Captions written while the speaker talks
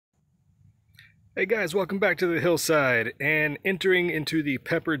Hey guys, welcome back to the hillside and entering into the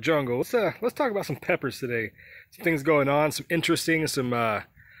pepper jungle. Let's talk about some peppers today. Some things going on, some interesting, some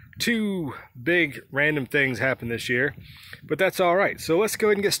two big random things happened this year, but that's all right. So let's go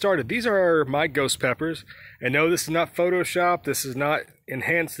ahead and get started. These are my ghost peppers, and no, this is not Photoshop. This is not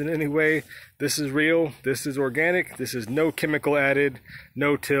enhanced in any way. This is real. This is organic. This is no chemical added,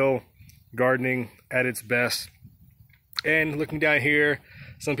 no till gardening at its best. And looking down here,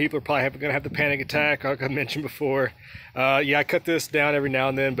 some people are probably going to have the panic attack, like I mentioned before. Yeah, I cut this down every now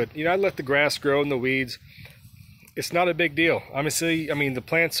and then, but I let the grass grow and the weeds. It's not a big deal. Honestly, the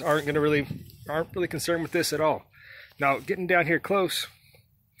plants aren't really concerned with this at all. Now, getting down here close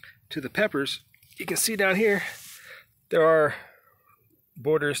to the peppers, you can see down here there are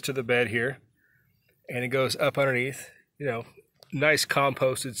borders to the bed here, and it goes up underneath. Nice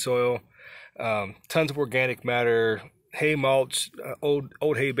composted soil, tons of organic matter. Hay mulch,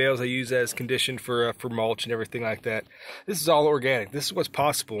 old hay bales I use as condition for mulch and everything like that. This is all organic. This is what's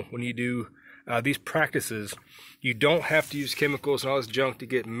possible when you do these practices. You don't have to use chemicals and all this junk to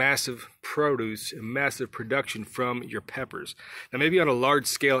get massive produce and massive production from your peppers. Now, maybe on a large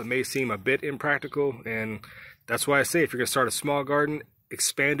scale it may seem a bit impractical, and that's why I say if you're going to start a small garden,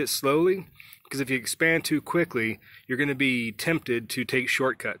 expand it slowly, because if you expand too quickly, you're going to be tempted to take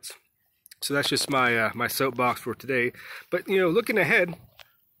shortcuts. So that's just my soapbox for today. But looking ahead,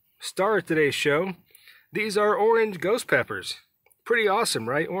 star of today's show, these are orange ghost peppers. Pretty awesome,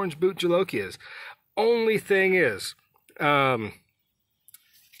 right? Orange boot jalokias. Only thing is, yeah,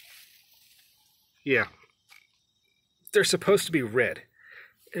 they're supposed to be red.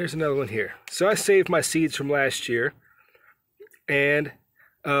 There's another one here. So I saved my seeds from last year, and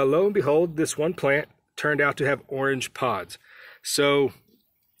lo and behold, this one plant turned out to have orange pods. So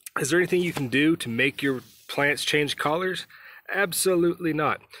is there anything you can do to make your plants change colors? Absolutely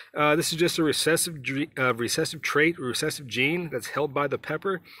not. This is just a recessive trait, recessive gene that's held by the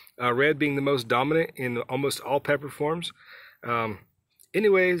pepper, red being the most dominant in almost all pepper forms.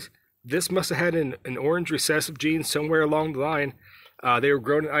 Anyways, this must have had an orange recessive gene somewhere along the line. They were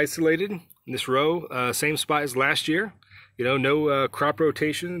grown and isolated in this row, same spot as last year. No crop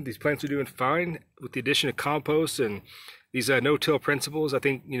rotation. These plants are doing fine with the addition of compost and these no-till principles. I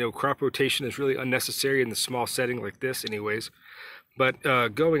think, crop rotation is really unnecessary in the small setting like this anyways. But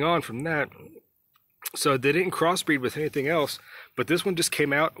going on from that, so they didn't crossbreed with anything else, but this one just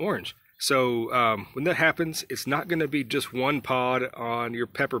came out orange. So when that happens, it's not going to be just one pod on your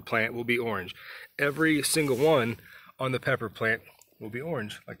pepper plant will be orange. Every single one on the pepper plant will be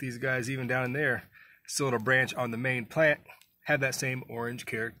orange. Like these guys even down in there, still little branch on the main plant, have that same orange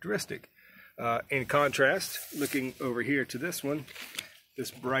characteristic. In contrast, looking over here to this one, this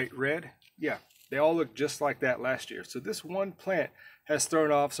bright red, yeah, they all look just like that last year. So this one plant has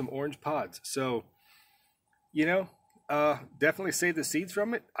thrown off some orange pods. So, definitely save the seeds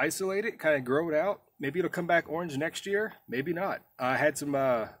from it, isolate it, kind of grow it out. Maybe it'll come back orange next year, maybe not. I had some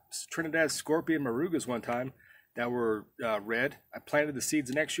Trinidad scorpion marugas one time that were red. I planted the seeds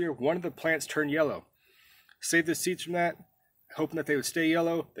next year. One of the plants turned yellow. Saved the seeds from that, hoping that they would stay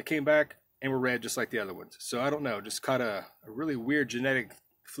yellow. They came back and were red just like the other ones. So I don't know, just caught a really weird genetic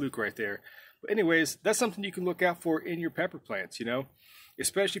fluke right there. But anyways, that's something you can look out for in your pepper plants,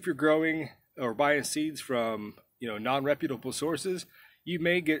 especially if you're growing or buying seeds from, non-reputable sources. You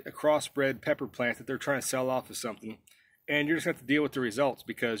may get a crossbred pepper plant that they're trying to sell off as something, and you're just going to have to deal with the results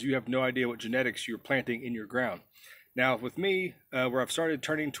because you have no idea what genetics you're planting in your ground. Now with me, where I've started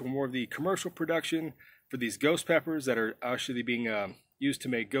turning to more of the commercial production for these ghost peppers that are actually being used to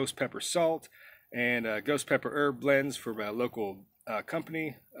make ghost pepper salt and ghost pepper herb blends from a local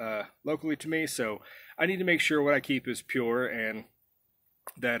company locally to me. So I need to make sure what I keep is pure and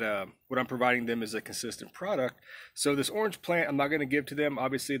that what I'm providing them is a consistent product. So this orange plant I'm not going to give to them.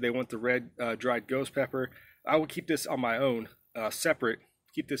 Obviously they want the red dried ghost pepper. I will keep this on my own separate,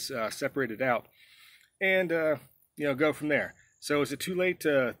 keep this separated out, and go from there. So is it too late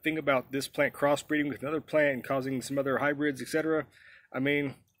to think about this plant crossbreeding with another plant and causing some other hybrids, etc.?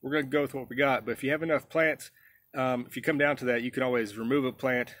 We're going to go with what we got. But if you have enough plants, if you come down to that, you can always remove a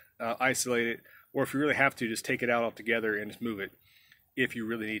plant, isolate it, or if you really have to, just take it out altogether and just move it if you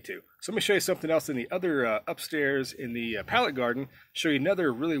really need to. So let me show you something else in the other upstairs in the pallet garden. Show you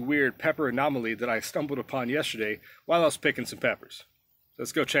another really weird pepper anomaly that I stumbled upon yesterday while I was picking some peppers. So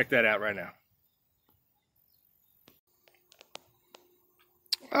let's go check that out right now.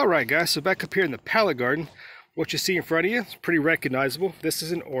 Alright guys, so back up here in the pallet garden, what you see in front of you is pretty recognizable. This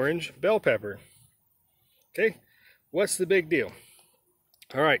is an orange bell pepper. Okay, what's the big deal?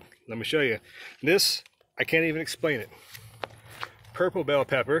 Alright, let me show you. This, I can't even explain it. Purple bell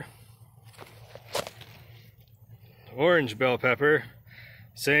pepper orange bell pepper,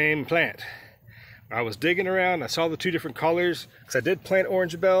 same plant. I was digging around, I saw the two different colors, because I did plant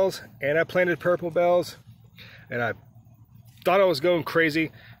orange bells, and I planted purple bells, and I thought I was going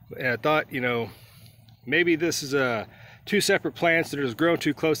crazy, and I thought, you know, maybe this is two separate plants that are just growing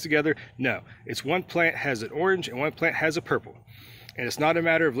too close together. No, it's one plant has an orange, and one plant has a purple. And it's not a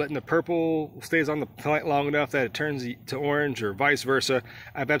matter of letting the purple stays on the plant long enough that it turns to orange or vice versa.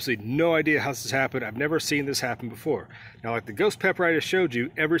 I have absolutely no idea how this has happened. I've never seen this happen before. Now, like the ghost pepper I just showed you,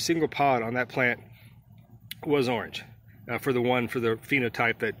 every single pod on that plant was orange for the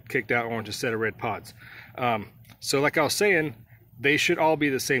phenotype that kicked out orange instead of red pods. So like I was saying, they should all be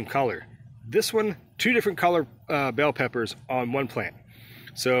the same color. This one, two different color bell peppers on one plant.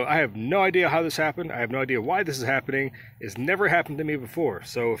 So I have no idea how this happened. I have no idea why this is happening. It's never happened to me before.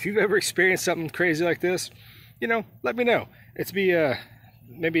 So if you've ever experienced something crazy like this, you know, let me know.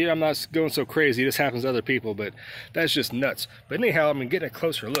 Maybe I'm not going so crazy. This happens to other people, but that's just nuts. But anyhow, I'm getting a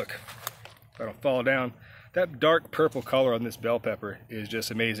closer look. If I don't fall down. That dark purple color on this bell pepper is just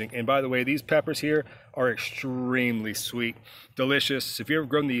amazing. And by the way, these peppers here are extremely sweet, delicious. If you've ever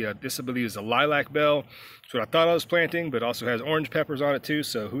grown this I believe is a lilac bell. That's what I thought I was planting, but also has orange peppers on it too.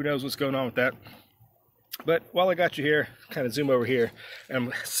 So who knows what's going on with that. But while I got you here, kind of zoom over here.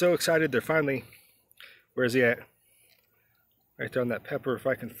 I'm so excited they're finally, where's he at? Right there on that pepper, if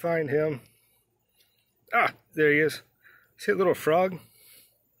I can find him. Ah, there he is. See that little frog?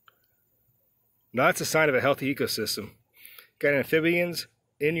 Now that's a sign of a healthy ecosystem. Got amphibians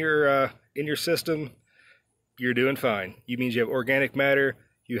in your system, you're doing fine. It means you have organic matter,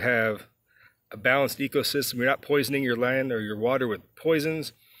 you have a balanced ecosystem, you're not poisoning your land or your water with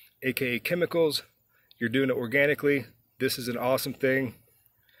poisons, aka chemicals. You're doing it organically. This is an awesome thing.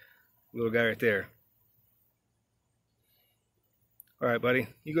 Little guy right there. All right, buddy,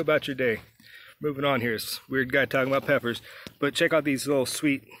 you go about your day. Moving on here, it's a weird guy talking about peppers, but check out these little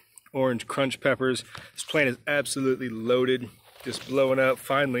sweet orange crunch peppers. This plant is absolutely loaded, just blowing up.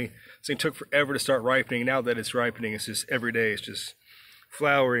 Finally, this thing took forever to start ripening. Now that it's ripening, it's just every day, it's just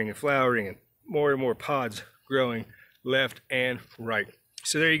flowering and flowering, and more pods growing left and right.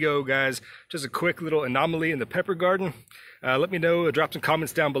 So there you go, guys. Just a quick little anomaly in the pepper garden. Let me know, drop some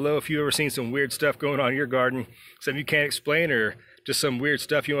comments down below if you've ever seen some weird stuff going on in your garden, something you can't explain, or just some weird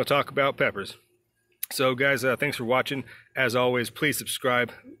stuff you want to talk about peppers. So guys, thanks for watching. As always, please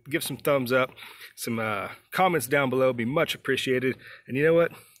subscribe, give some thumbs up, some comments down below, be much appreciated. And you know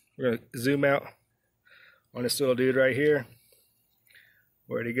what? We're gonna zoom out on this little dude right here.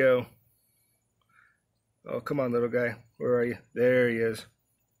 Where'd he go? Oh, come on, little guy. Where are you? There he is.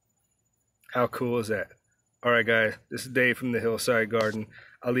 How cool is that? All right, guys, this is Dave from the Hillside Garden.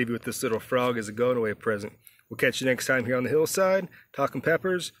 I'll leave you with this little frog as a going away present. We'll catch you next time here on the hillside, talking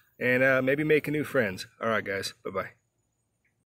peppers, and maybe making new friends. All right, guys. Bye-bye.